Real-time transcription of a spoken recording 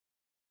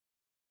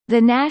The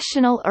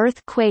National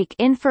Earthquake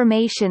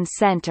Information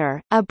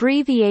Center,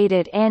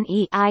 abbreviated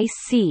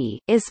NEIC,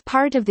 is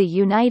part of the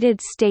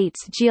United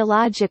States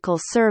Geological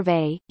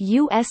Survey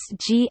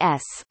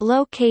 (USGS),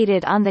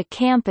 located on the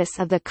campus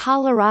of the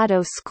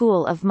Colorado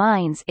School of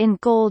Mines in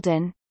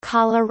Golden,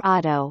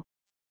 Colorado.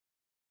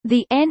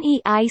 The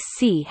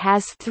NEIC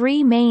has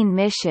three main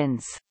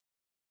missions.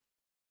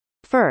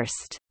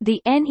 First,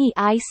 the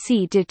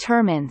NEIC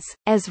determines,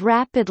 as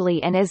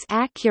rapidly and as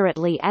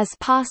accurately as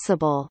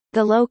possible,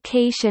 the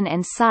location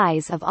and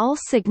size of all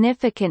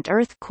significant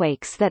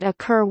earthquakes that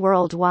occur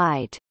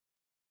worldwide.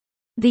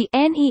 The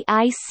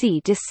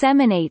NEIC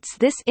disseminates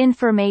this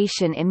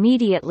information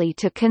immediately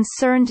to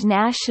concerned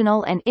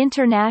national and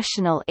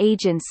international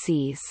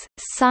agencies,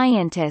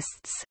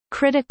 scientists,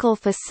 critical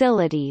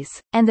facilities,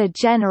 and the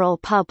general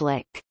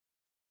public.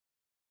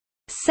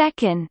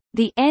 Second,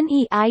 the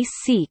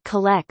NEIC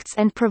collects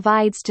and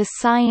provides to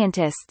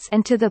scientists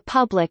and to the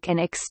public an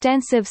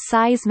extensive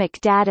seismic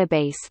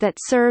database that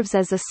serves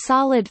as a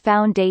solid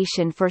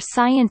foundation for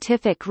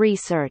scientific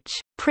research,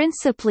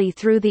 principally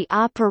through the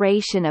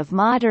operation of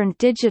modern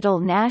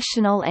digital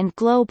national and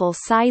global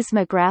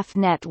seismograph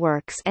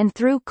networks and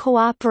through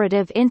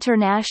cooperative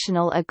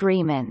international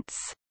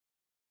agreements.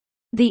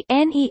 The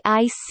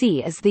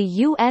NEIC is the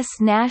U.S.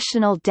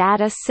 National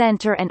Data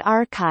Center and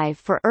Archive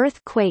for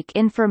earthquake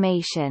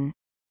information.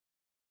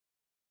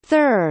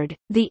 Third,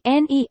 the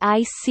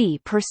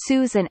NEIC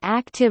pursues an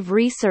active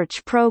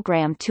research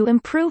program to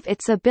improve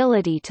its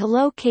ability to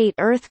locate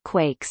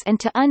earthquakes and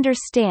to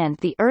understand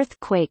the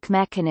earthquake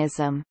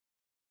mechanism.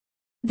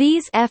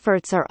 These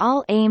efforts are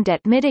all aimed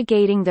at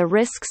mitigating the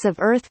risks of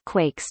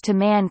earthquakes to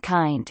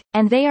mankind,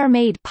 and they are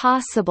made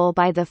possible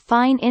by the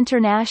fine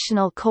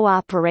international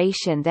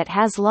cooperation that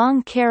has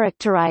long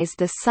characterized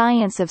the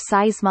science of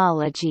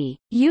seismology.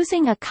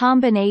 Using a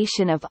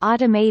combination of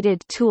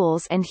automated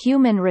tools and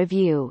human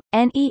review,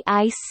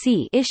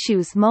 NEIC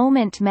issues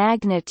moment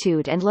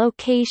magnitude and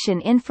location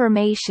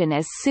information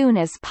as soon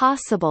as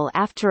possible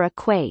after a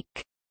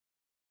quake.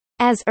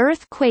 As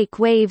earthquake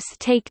waves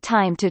take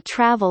time to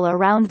travel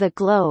around the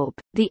globe,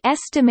 the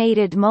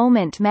estimated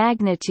moment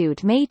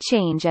magnitude may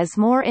change as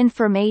more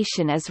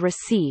information is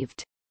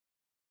received.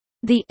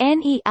 The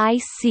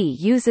NEIC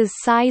uses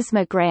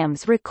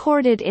seismograms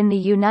recorded in the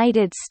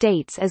United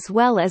States as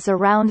well as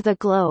around the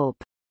globe.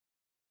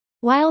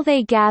 While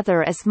they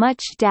gather as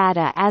much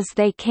data as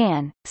they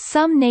can,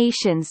 some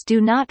nations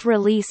do not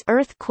release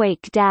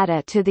earthquake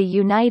data to the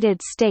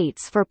United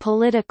States for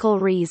political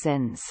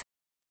reasons.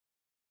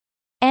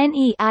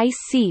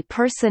 NEIC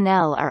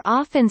personnel are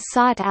often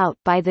sought out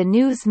by the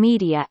news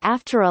media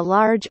after a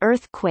large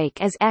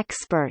earthquake as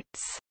experts.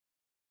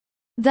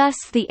 Thus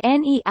the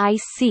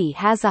NEIC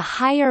has a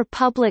higher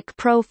public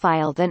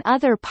profile than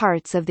other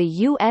parts of the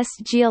U.S.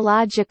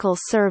 Geological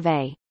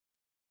Survey.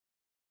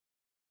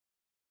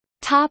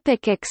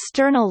 Topic: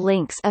 external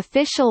links.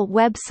 Official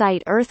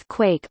website.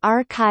 Earthquake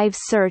Archive.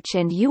 Search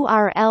and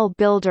URL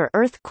builder.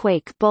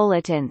 Earthquake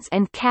bulletins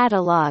and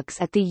catalogs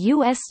at the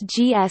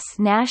USGS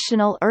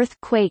National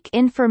Earthquake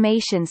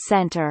Information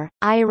Center,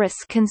 IRIS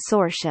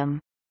Consortium.